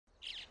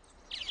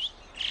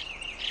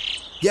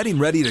Getting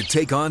ready to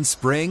take on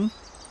spring?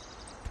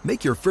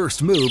 Make your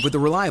first move with the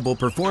reliable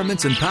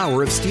performance and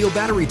power of Steel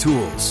battery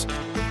tools.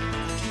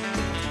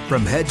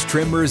 From hedge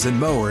trimmers and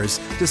mowers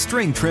to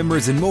string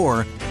trimmers and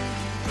more,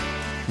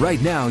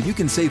 right now you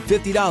can save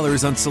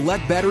 $50 on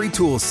select battery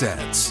tool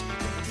sets.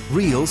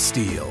 Real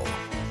Steel.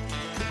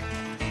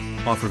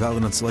 Offer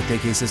valid on select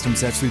AK system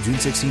sets through June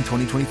 16,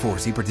 2024.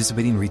 See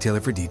participating retailer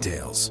for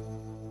details.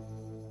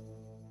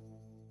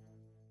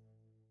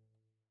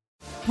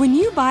 When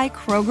you buy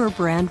Kroger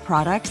brand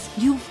products,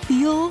 you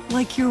feel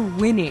like you're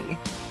winning.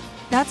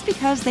 That's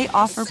because they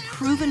offer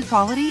proven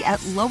quality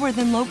at lower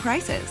than low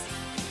prices.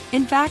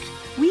 In fact,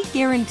 we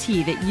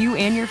guarantee that you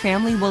and your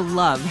family will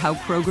love how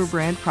Kroger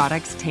brand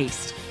products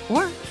taste,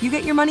 or you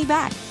get your money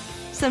back.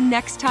 So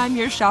next time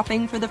you're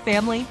shopping for the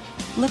family,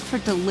 look for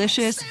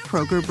delicious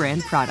Kroger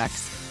brand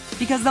products,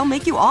 because they'll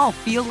make you all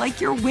feel like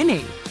you're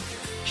winning.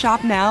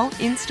 Shop now,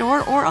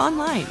 in-store, or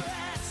online.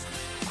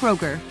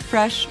 Kroger,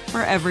 fresh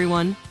for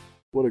everyone.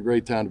 What a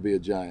great time to be a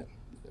Giant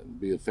and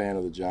be a fan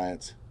of the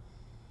Giants.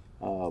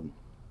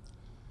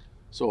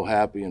 So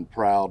happy and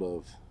proud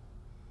of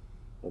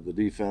the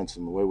defense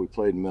and the way we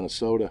played in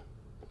Minnesota.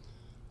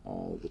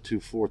 The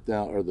two fourth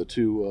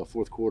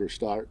quarter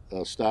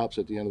stops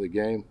at the end of the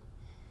game.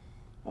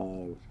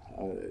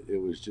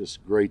 It was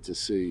just great to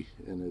see,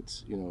 and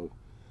it's, you know,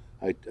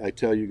 I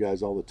tell you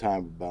guys all the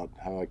time about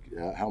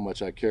how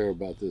much I care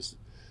about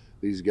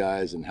these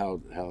guys and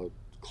how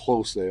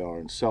close they are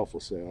and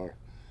selfless they are.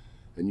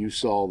 And you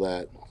saw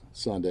that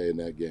Sunday in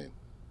that game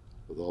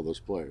with all those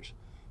players.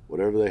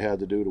 Whatever they had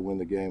to do to win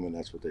the game, and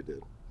that's what they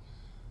did.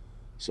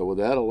 So with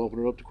that, I'll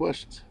open it up to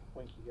questions.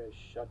 When you guys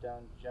shut down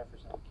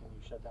Jefferson, can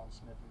you shut down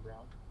Smith and Brown?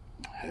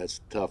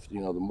 That's tough.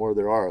 You know, the more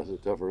there are, the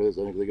tougher it is.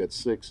 I think they got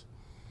six.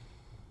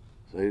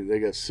 They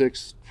got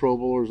 6 Pro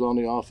Bowlers on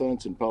the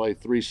offense and probably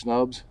 3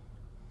 snubs.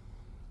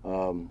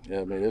 I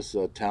mean, it's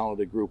a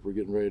talented group we're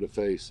getting ready to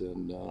face,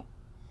 and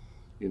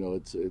you know,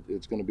 it's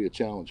going to be a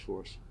challenge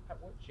for us.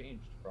 What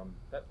changed from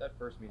that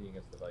first meeting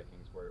against the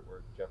Vikings where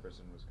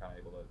Jefferson was kind of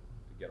able to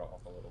get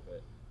off a little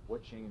bit?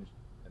 What changed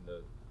in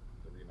the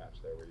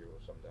rematch there where you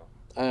were shut down?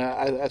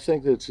 I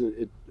think that's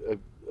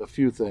a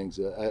few things.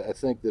 I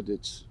think that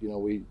it's, you know,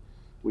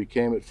 we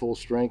came at full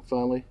strength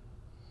finally,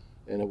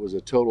 and it was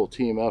a total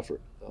team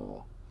effort.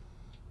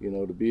 You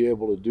know, to be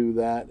able to do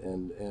that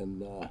and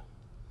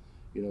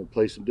you know,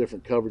 play some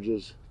different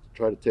coverages to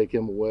try to take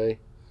him away,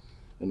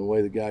 and the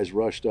way the guys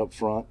rushed up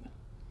front.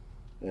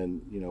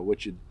 And, you know,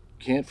 what you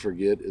can't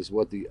forget is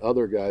what the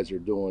other guys are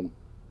doing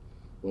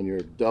when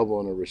you're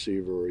doubling a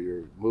receiver or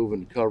you're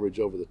moving coverage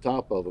over the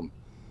top of them.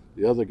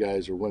 The other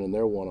guys are winning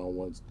their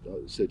one-on-one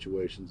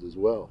situations as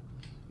well.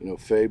 You know,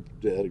 Fabe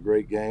had a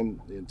great game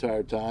the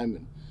entire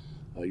time,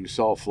 and you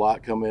saw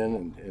Flott come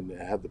in and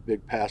have the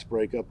big pass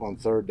breakup on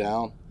 3rd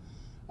down.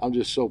 I'm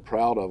just so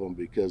proud of them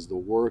because the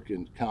work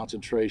and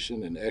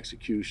concentration and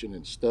execution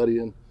and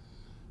studying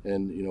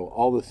and, you know,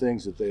 all the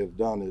things that they have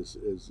done is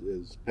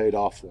paid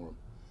off for them.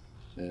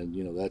 And,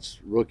 you know, that's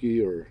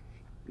rookie or,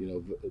 you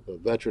know, a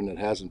veteran that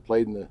hasn't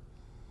played in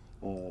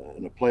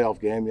a playoff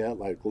game yet,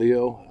 like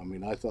Leo. I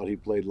mean, I thought he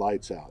played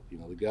lights out. You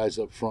know, the guys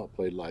up front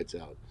played lights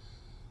out.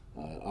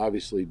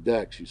 Obviously,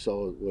 Dex, you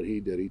saw what he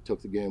did. He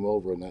took the game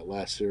over in that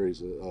last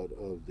series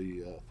of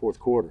the 4th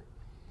quarter.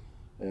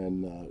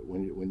 And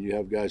when you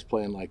have guys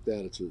playing like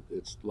that,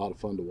 it's a lot of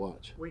fun to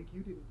watch. Wink,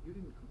 you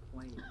didn't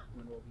complain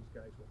when all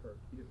these guys were hurt.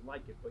 You didn't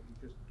like it, but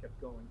you just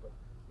kept going. But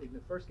in the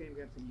first game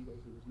against the Eagles,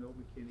 there was no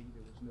McKinney,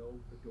 there was no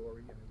Adoree',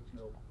 and there was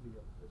no Leo.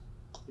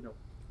 You know,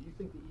 do you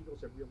think the Eagles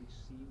have really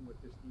seen what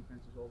this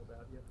defense is all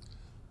about yet?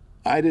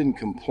 I didn't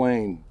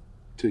complain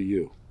to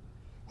you.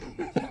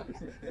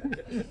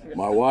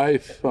 My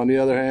wife, on the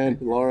other hand,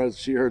 Laura,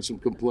 she heard some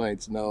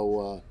complaints.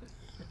 No,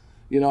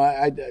 you know,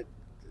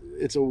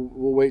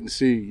 we'll wait and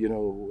see, you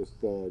know, with,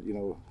 you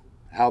know,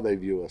 how they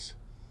view us.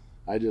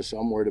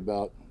 I'm worried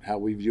about how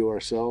we view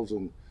ourselves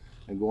and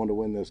going to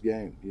win this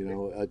game. You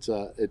know,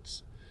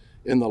 it's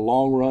in the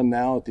long run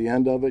now, at the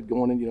end of it,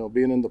 going in, you know,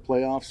 being in the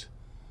playoffs,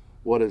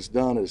 what it's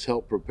done is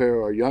help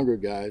prepare our younger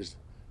guys,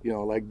 you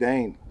know, like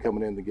Dane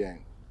coming in the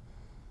game.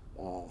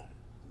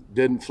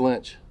 Didn't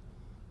flinch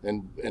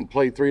and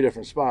played 3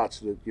 different spots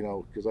that, you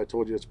know, because I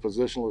told you it's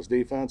positionless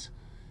defense.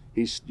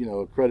 He's, you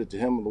know, credit to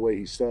him and the way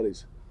he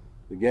studies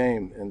the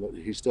game, and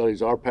he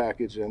studies our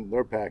package and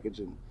their package,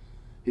 and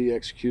he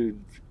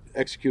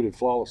executed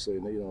flawlessly.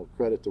 And, you know,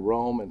 credit to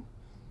Rome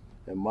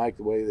and Mike,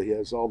 the way that he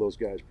has all those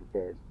guys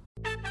prepared.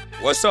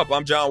 What's up?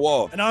 I'm John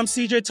Wall. And I'm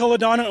CJ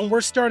Toledano, and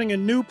we're starting a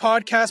new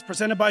podcast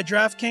presented by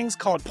DraftKings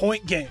called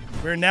Point Game.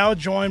 We're now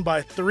joined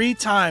by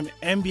 3-time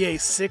NBA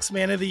Sixth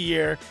Man of the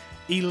Year,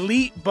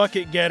 elite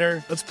bucket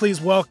getter. Let's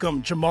please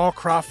welcome Jamal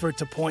Crawford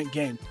to Point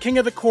Game. King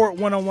of the Court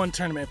one-on-one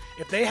tournament.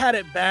 If they had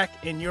it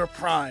back in your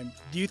prime,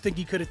 do you think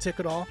you could have took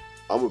it all?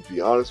 I'm going to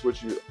be honest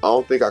with you. I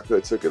don't think I could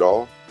have took it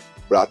all,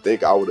 but I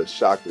think I would have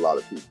shocked a lot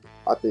of people.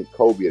 I think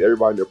Kobe and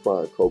everybody in their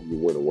prime, Kobe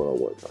would win a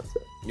one-on-one contest.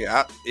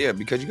 Yeah,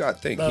 because you got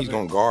to think he's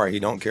going to guard. He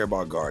don't care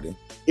about guarding.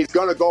 He's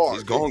gonna guard.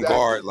 He's going Exactly.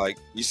 guard. Like,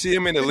 you see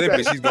him in the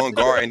Olympics, he's going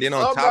guard. And then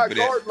on I'm top not of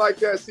that, guarding like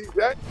that. See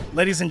that?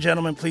 Ladies and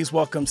gentlemen, please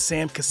welcome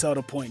Sam Cassell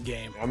to Point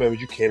Game. I remember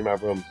you came in my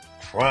room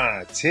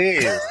crying,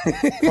 tears,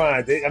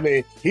 crying. I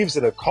mean, he was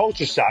in a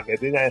culture shock. And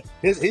then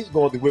he's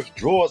going through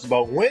withdrawals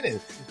about winning.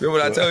 remember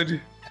what I told you?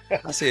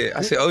 I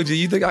said, OG,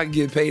 you think I can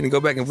get paid and go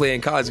back and play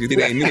in college because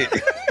it ain't it?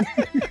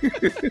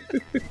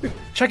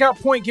 Check out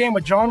Point Game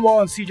with John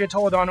Wall and CJ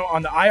Toledano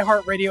on the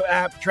iHeartRadio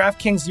app,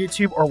 DraftKings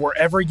YouTube, or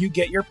wherever you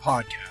get your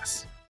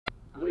podcasts.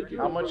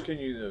 How much can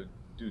you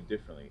do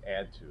differently,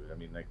 add to it? I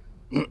mean, like,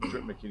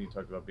 Trip McKinney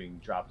talked about being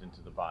dropped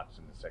into the box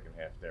in the second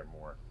half there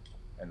more.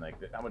 And, like,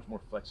 how much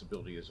more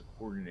flexibility as a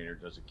coordinator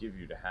does it give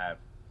you to have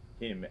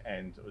him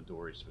and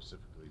Adoree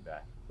specifically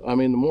back? I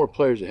mean, the more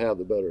players you have,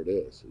 the better it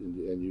is,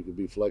 and you can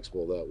be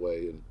flexible that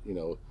way. And you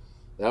know,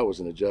 that was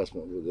an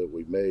adjustment that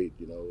we made.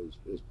 You know,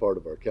 as part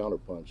of our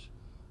counterpunch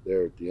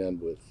there at the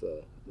end with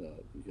you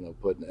know,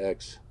 putting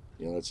X.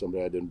 You know, that's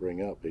somebody I didn't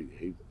bring up.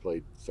 He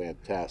played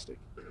fantastic.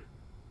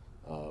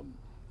 I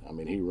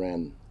mean, he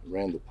ran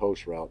the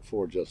post route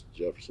for Justin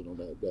Jefferson on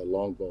that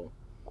long ball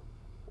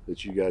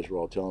that you guys were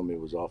all telling me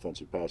was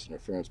offensive pass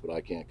interference, but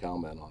I can't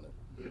comment on it.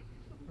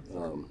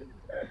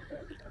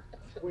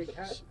 Wait,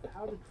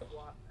 how did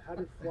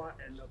Flott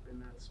end up in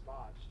that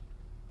spot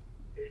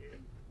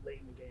late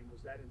in the game?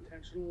 Was that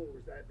intentional, or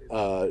was that?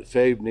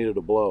 Fabe needed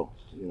a blow,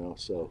 you know,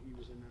 so He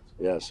was in that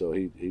spot. yeah, so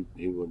he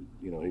would,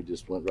 you know, he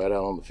just went right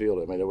out on the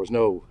field. I mean, there was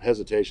no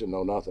hesitation,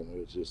 no nothing. It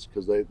was just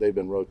because they've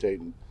been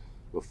rotating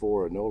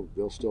before, and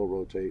they'll still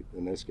rotate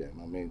in this game.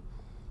 I mean,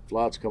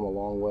 Flott's come a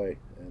long way,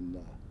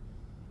 and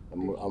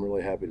I'm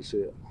really happy to see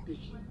it. Did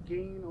he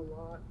gain a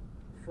lot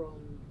from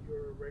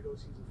your regular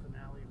season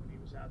finale when he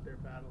was out there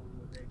battling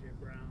with A.J.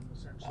 Brown,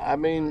 essentially? I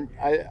mean,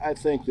 I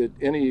think that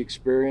any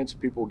experience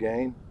people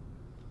gain,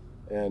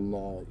 and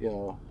you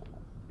know,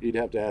 you'd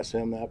have to ask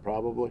him that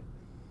probably,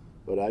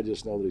 but I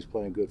just know that he's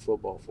playing good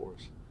football for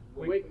us.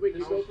 Wait,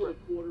 you go from a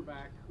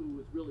quarterback who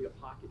was really a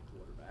pocket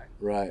quarterback.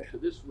 Right. So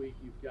this week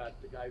you've got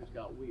the guy who's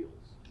got wheels.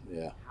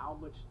 Yeah. How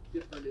much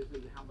different is it,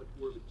 and how much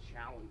more of a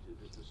challenge is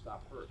it to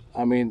stop Hurts?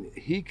 I mean,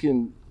 he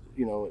can,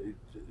 you know,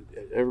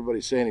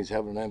 everybody's saying he's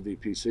having an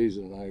MVP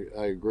season, and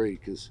I agree,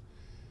 because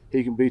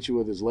he can beat you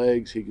with his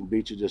legs. He can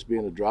beat you just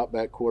being a drop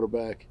back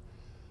quarterback.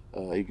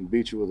 He can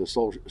beat you with a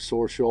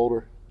sore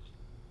shoulder.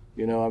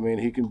 You know, I mean,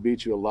 he can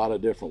beat you a lot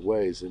of different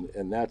ways,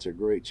 and that's a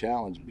great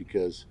challenge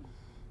because,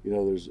 you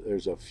know,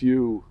 there's a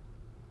few,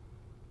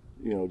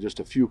 you know, just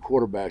a few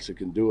quarterbacks that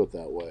can do it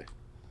that way.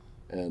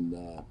 And,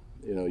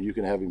 you know, you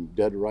can have him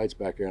dead to rights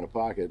back there in the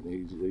pocket,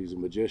 and he's a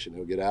magician.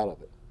 He'll get out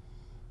of it.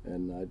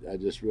 And I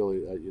just really,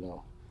 you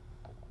know,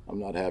 I'm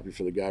not happy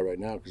for the guy right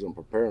now because I'm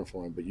preparing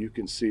for him, but you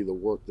can see the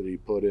work that he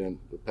put in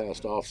the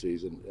past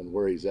offseason and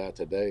where he's at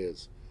today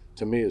is,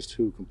 to me, is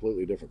two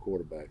completely different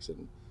quarterbacks.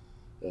 And,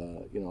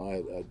 you know,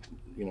 I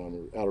you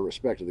know, out of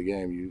respect to the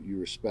game, you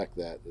respect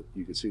that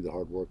you can see the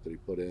hard work that he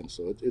put in.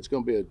 So it's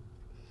going to be a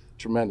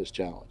tremendous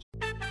challenge.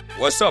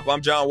 What's up?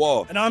 I'm John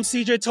Wall. And I'm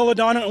CJ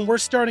Toledano, and we're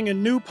starting a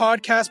new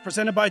podcast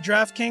presented by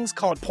DraftKings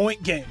called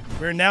Point Game.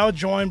 We're now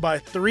joined by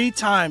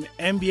three-time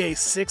NBA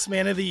Sixth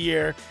Man of the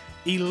Year,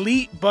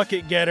 elite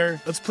bucket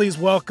getter. Let's please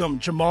welcome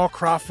Jamal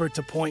Crawford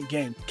to Point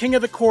Game. King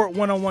of the Court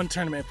one-on-one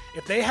tournament.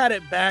 If they had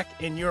it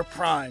back in your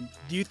prime,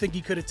 do you think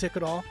you could have took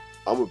it all?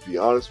 I'm going to be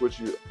honest with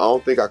you. I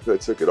don't think I could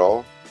have took it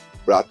all,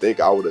 but I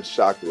think I would have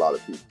shocked a lot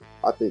of people.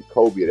 I think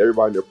Kobe and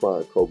everybody in their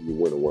prime, Kobe would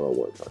win a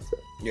one-on-one contest.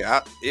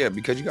 Yeah,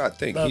 because you got to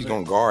think, he's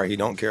going to guard. He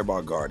don't care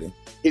about guarding.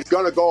 He's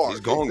going to guard.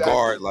 He's going exactly.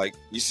 guard. Like,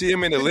 you see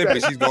him in the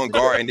Olympics, he's going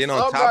guard. And then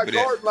on I'm top not of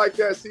that, guarding like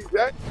that. See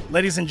that?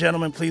 Ladies and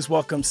gentlemen, please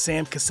welcome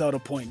Sam Cassell to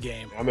Point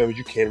Game. I remember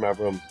you came in my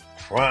room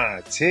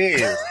crying,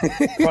 tears,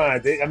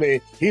 crying. I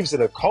mean, he was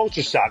in a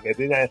culture shock. And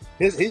then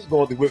he's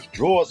going through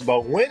withdrawals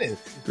about winning.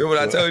 remember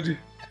what I told you?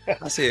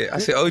 I said,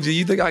 OG,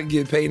 you think I can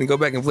get paid and go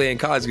back and play in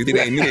college because it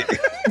ain't it?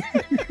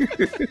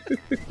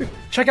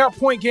 Check out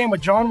Point Game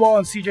with John Wall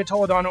and CJ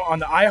Toledano on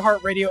the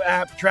iHeartRadio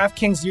app,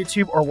 DraftKings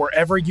YouTube, or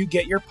wherever you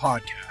get your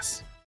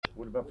podcasts.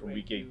 What about from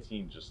week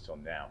 18 just till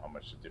now? How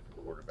much of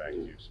different quarterback do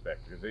you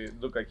expect? Because they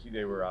look like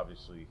they were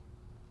obviously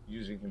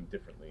using him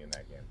differently in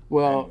that game.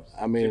 Well,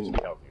 I mean,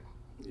 Gibson healthier.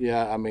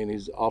 yeah, I mean,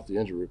 he's off the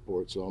injury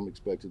report, so I'm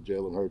expecting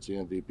Jalen Hurts the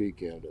MVP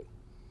candidate.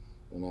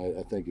 And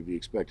I think if you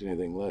expect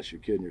anything less,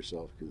 you're kidding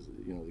yourself because,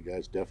 you know, the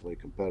guy's definitely a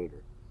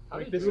competitor. How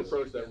did you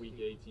approach that Week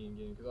 18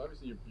 game? Because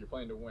obviously you're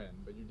playing to win,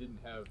 but you didn't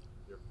have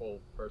your full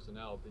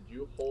personnel. Did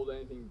you hold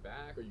anything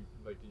back, or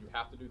did you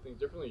have to do things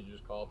differently? Or you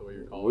just call it the way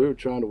you call it? We were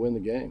trying to win the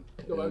game.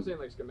 No, but I'm saying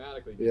like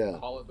schematically. Did you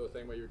call it the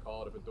same way you would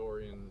call it if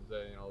Adoree and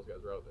Zay and all those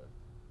guys were out there?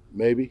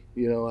 Maybe,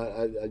 you know,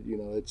 I you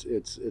know,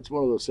 it's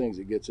one of those things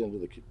that gets into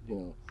the, you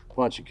know,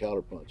 punch and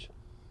counter punch.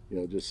 You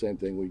know, just same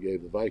thing we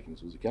gave the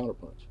Vikings was a counter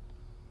punch,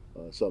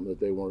 something that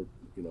they weren't,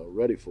 you know,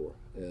 ready for.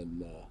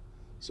 And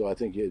so I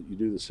think you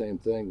do the same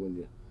thing when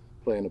you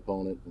play an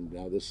opponent. And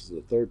now this is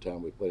the third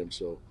time we played them,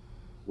 so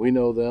we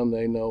know them,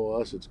 they know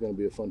us. It's going to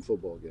be a fun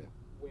football game.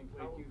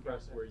 How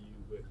impressed were you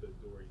with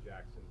Adoree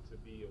Jackson to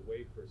be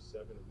away for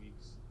 7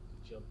 weeks,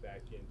 to jump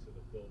back into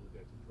the fold,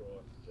 and to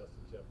draw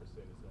Justin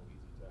Jefferson is no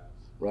easy task.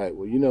 Right.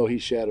 Well, you know, he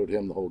shadowed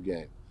him the whole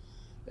game.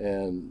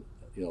 And,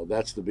 you know,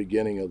 that's the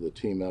beginning of the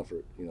team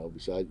effort, you know,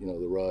 besides, you know,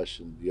 the rush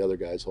and the other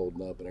guys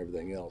holding up and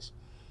everything else.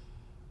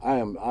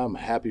 I'm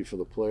happy for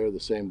the player. The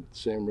same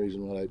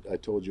reason what I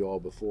told you all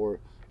before,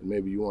 and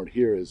maybe you weren't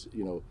here, is,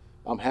 you know,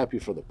 I'm happy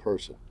for the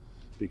person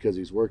because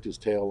he's worked his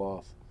tail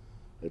off.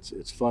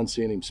 It's fun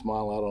seeing him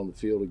smile out on the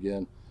field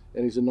again,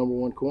 and he's a number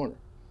one corner.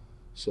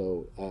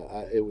 So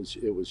it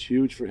was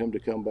huge for him to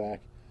come back.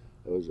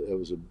 It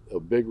was a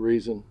big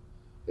reason.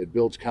 It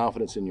builds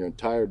confidence in your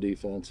entire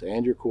defense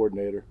and your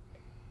coordinator,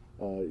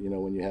 you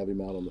know, when you have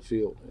him out on the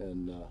field.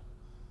 And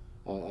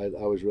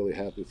I was really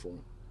happy for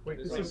him. Wait,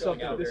 this is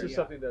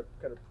something that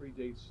kind of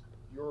predates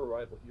your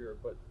arrival here,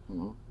 but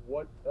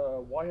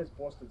why has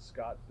Boston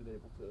Scott been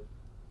able to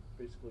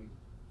basically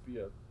be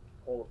a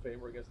Hall of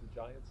Famer against the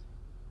Giants?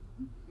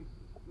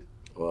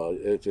 Well,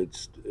 if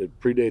it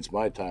predates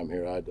my time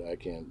here, I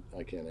can't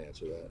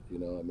answer that. You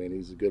know, I mean,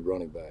 he's a good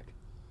running back.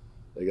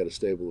 They got a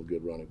stable of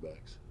good running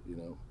backs. You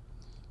know,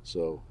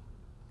 so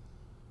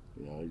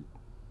you know,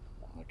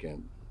 I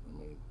can't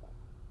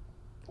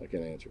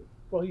answer it.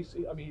 Well, he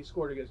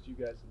scored against you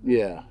guys.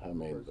 Yeah, I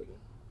mean, but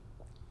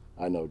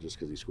I know just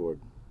because he scored,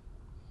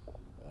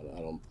 I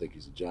don't think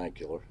he's a giant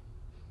killer.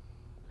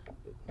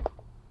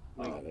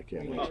 I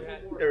can't.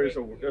 There's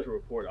a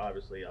report.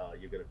 Obviously,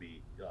 you're going to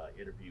be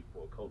interviewed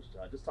for a coach.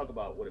 Just talk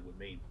about what it would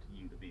mean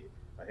to you to be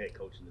a head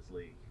coach in this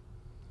league.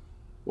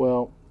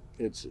 Well,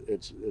 it's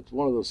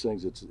one of those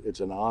things. It's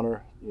an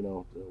honor, you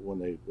know, when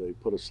they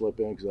put a slip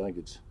in, because I think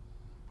it's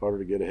harder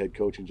to get a head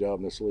coaching job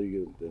in this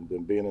league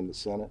than being in the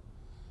Senate.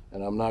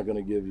 And I'm not going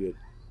to give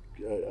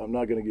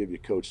you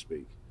coach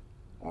speak.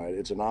 All right,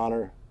 it's an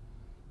honor,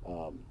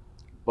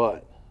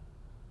 but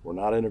we're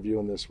not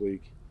interviewing this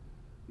week.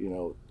 You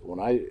know, when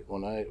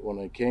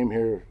I came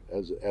here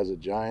as a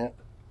Giant,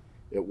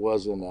 it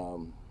wasn't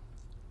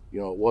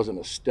it wasn't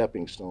a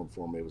stepping stone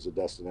for me. It was a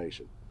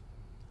destination,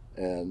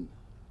 and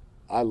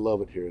I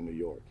love it here in New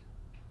York.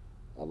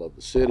 I love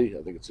the city.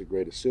 I think it's the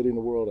greatest city in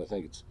the world. I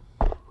think it's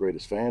the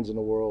greatest fans in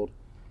the world,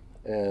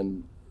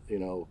 and you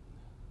know,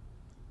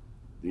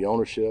 the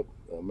ownership,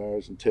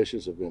 Maras and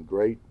Tish's, have been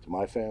great to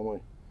my family,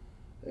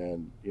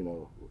 and you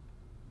know,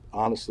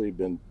 honestly,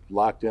 been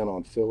locked in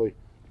on Philly.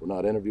 We're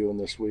not interviewing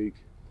this week.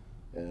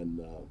 And,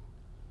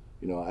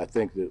 you know, I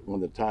think that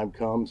when the time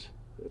comes,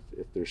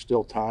 if there's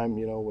still time,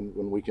 you know,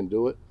 when we can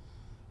do it,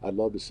 I'd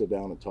love to sit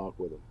down and talk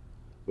with him,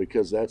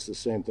 because that's the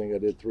same thing I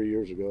did 3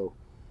 years ago.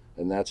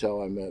 And that's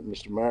how I met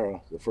Mr. Mara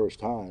the first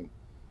time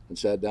and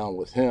sat down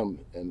with him.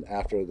 And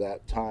after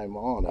that time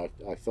on,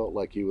 I felt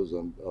like he was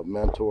a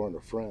mentor and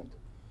a friend.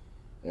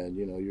 And,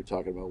 you know, you're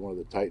talking about one of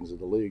the titans of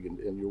the league,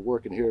 and you're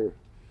working here,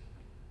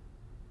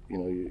 you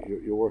know,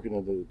 you're working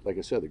in like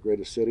I said, the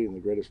greatest city and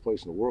the greatest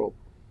place in the world.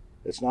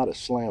 It's not a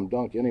slam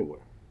dunk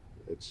anywhere.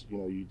 It's, you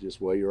know, you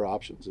just weigh your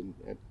options and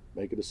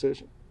make a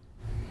decision.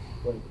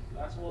 What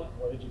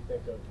did you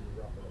think of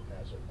the roughing the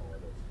passer calling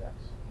those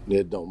texts?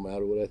 It don't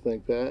matter what I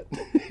think, Pat.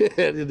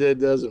 It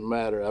doesn't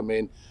matter. I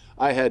mean,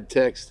 I had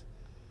text,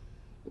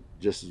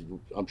 just as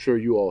I'm sure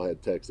you all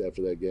had text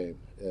after that game.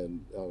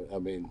 And, I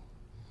mean,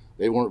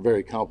 they weren't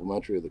very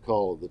complimentary of the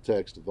call, of the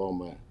text of all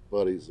my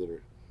buddies that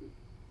are,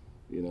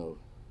 you know,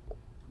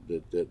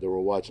 that were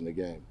watching the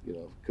game, you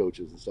know,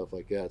 coaches and stuff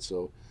like that.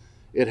 So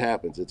it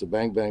happens. It's a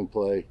bang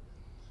play.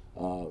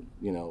 You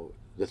know,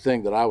 the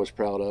thing that I was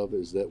proud of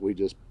is that we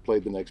just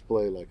played the next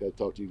play, like I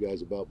talked to you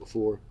guys about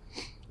before,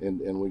 and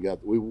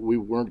we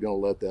weren't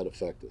going to let that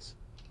affect us.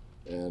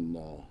 And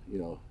you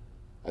know,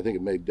 I think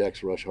it made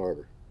Dex rush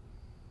harder.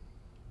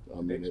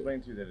 Did they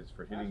explain to you that it's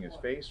for hitting his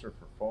face or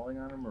for falling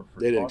on him or for?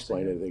 They didn't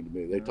explain anything to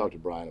me. They talked to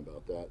Brian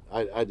about that.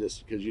 I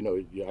just, because you know,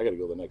 I got to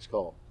go to the next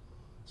call,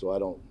 so I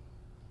don't.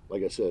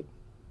 Like I said,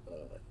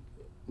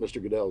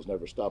 Mr. Goodell's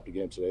never stopped a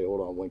game today.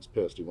 Hold on, Wink's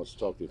pissed. He wants to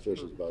talk to the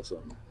officials about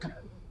something.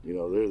 You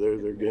know,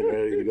 they're getting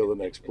ready to go to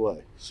the next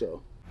play.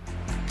 So.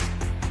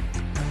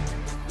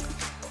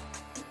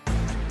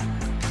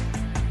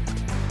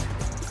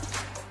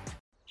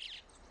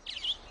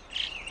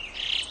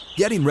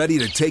 Getting ready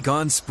to take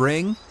on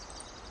spring?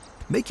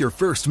 Make your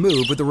first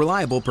move with the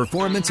reliable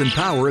performance and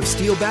power of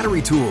Steel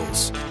battery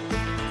tools.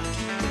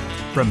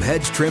 From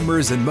hedge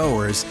trimmers and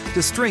mowers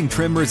to string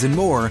trimmers and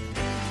more,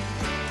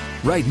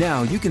 right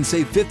now you can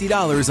save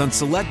 $50 on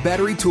select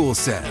battery tool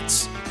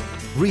sets.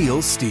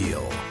 Real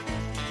Steel.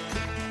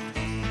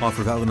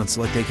 Offer valid on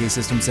select AK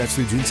system sets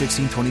through June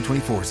 16,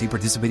 2024. See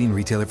participating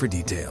retailer for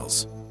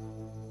details.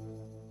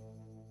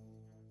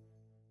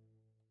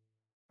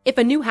 If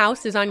a new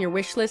house is on your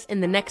wish list in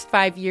the next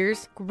 5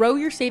 years, grow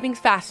your savings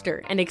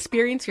faster and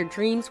experience your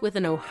dreams with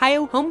an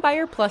Ohio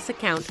Homebuyer Plus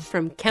account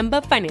from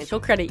Kemba Financial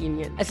Credit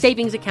Union. A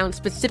savings account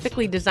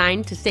specifically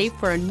designed to save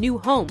for a new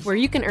home, where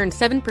you can earn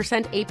 7%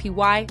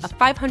 APY,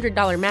 a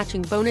 $500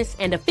 matching bonus,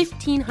 and a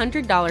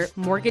 $1,500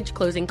 mortgage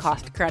closing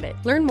cost credit.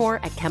 Learn more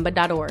at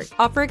Kemba.org.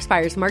 Offer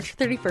expires March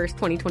 31st,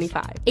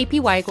 2025.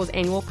 APY equals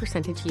annual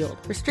percentage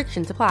yield.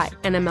 Restrictions apply.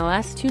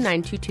 NMLS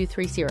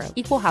 292230.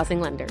 Equal housing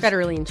lender.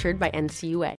 Federally insured by NCUA.